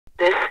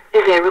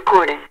is a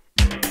recording.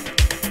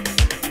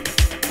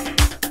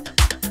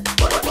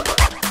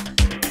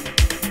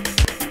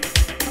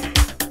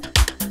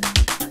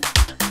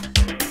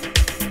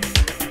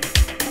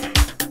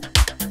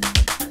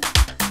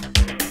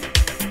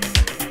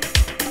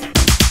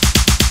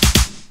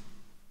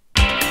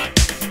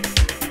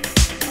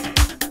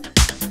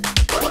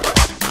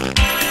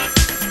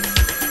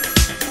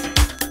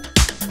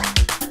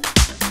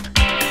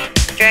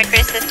 Directory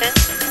assistance.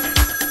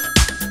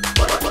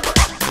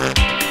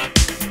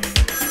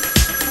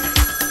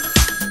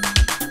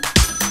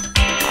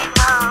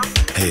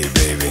 Hey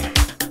baby,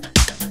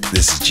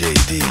 this is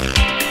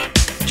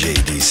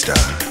JD Starr.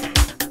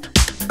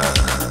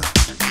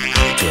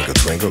 Twinkle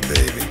twinkle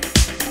baby,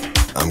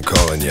 I'm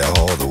calling you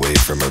all the way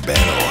from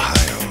Urbana,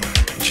 Ohio,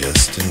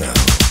 just to know,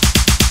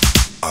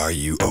 are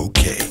you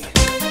okay?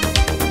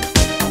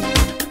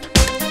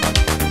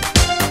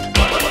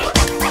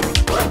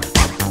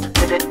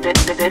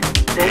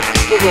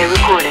 This is a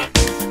recording.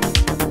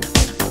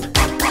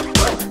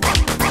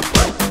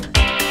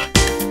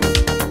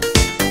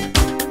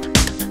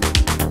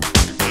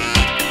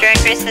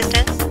 Directory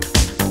assistance.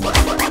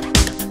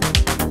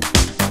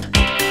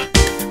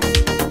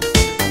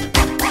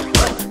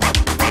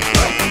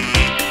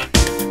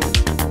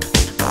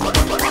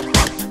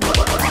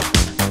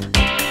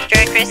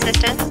 Directory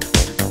assistance.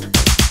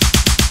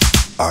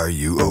 Are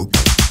you okay?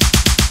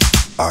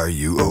 Are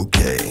you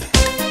okay?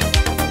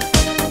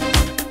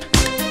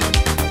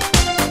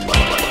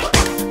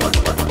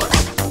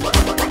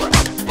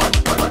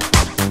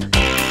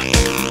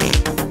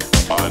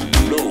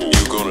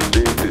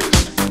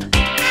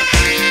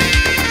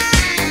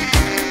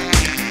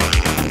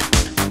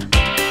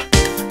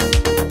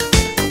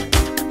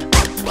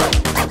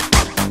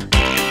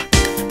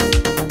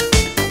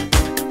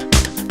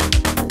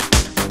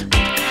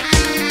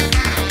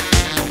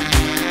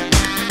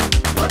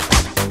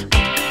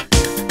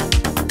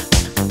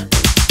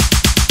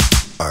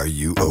 Are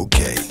you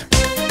okay?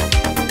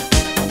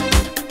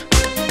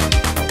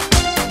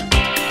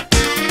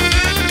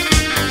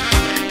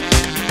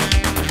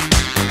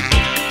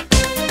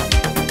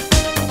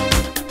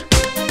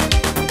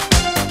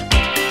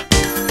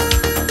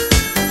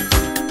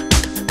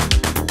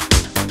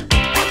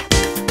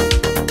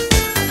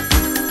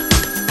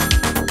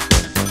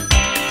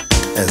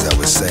 As I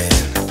was saying,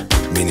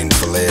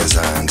 meaningful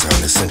liaisons are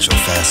an essential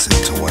facet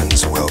to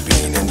one's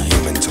well-being and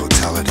human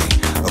totality,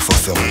 a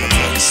fulfillment of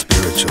one's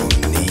spiritual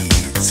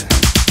needs.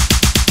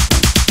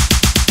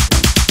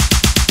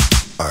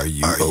 Are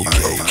you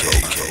okay?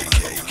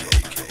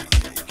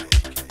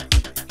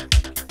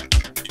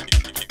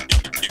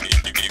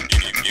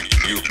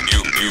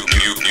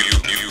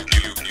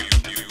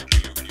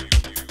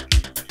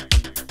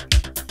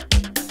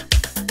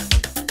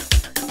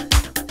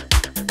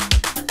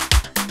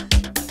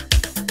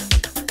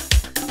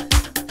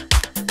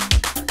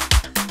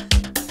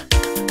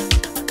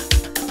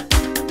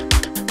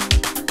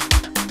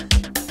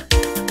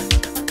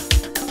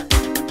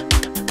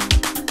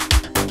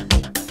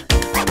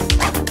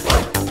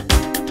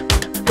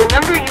 The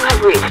number you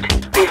have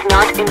reached is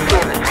not in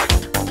service.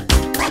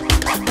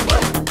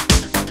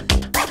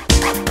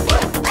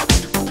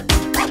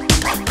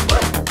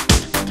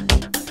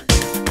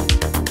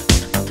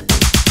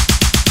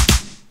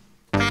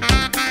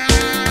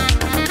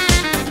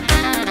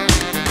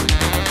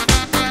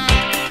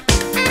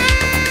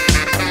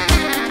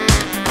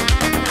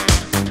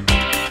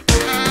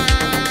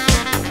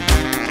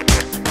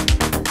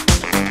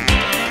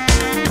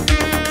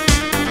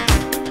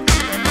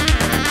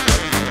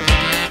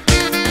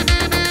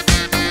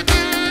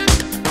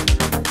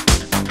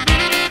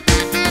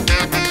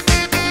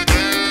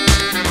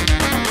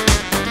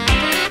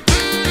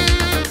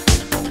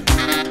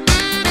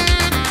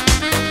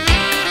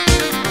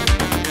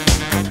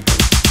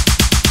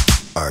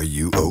 Are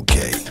you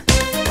okay?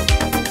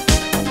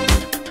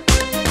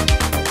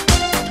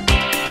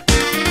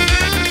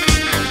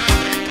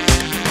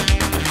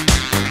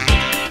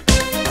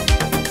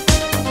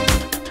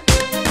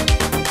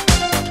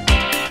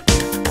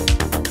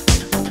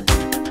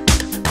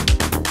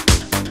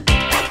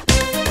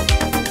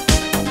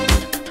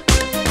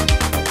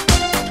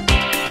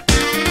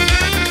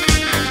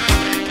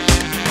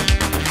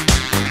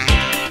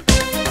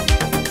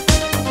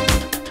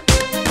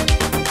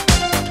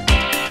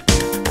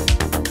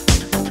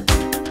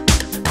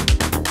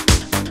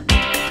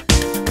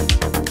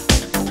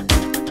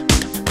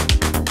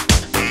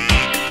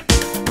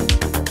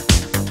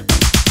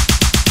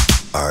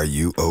 Are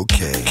you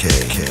okay?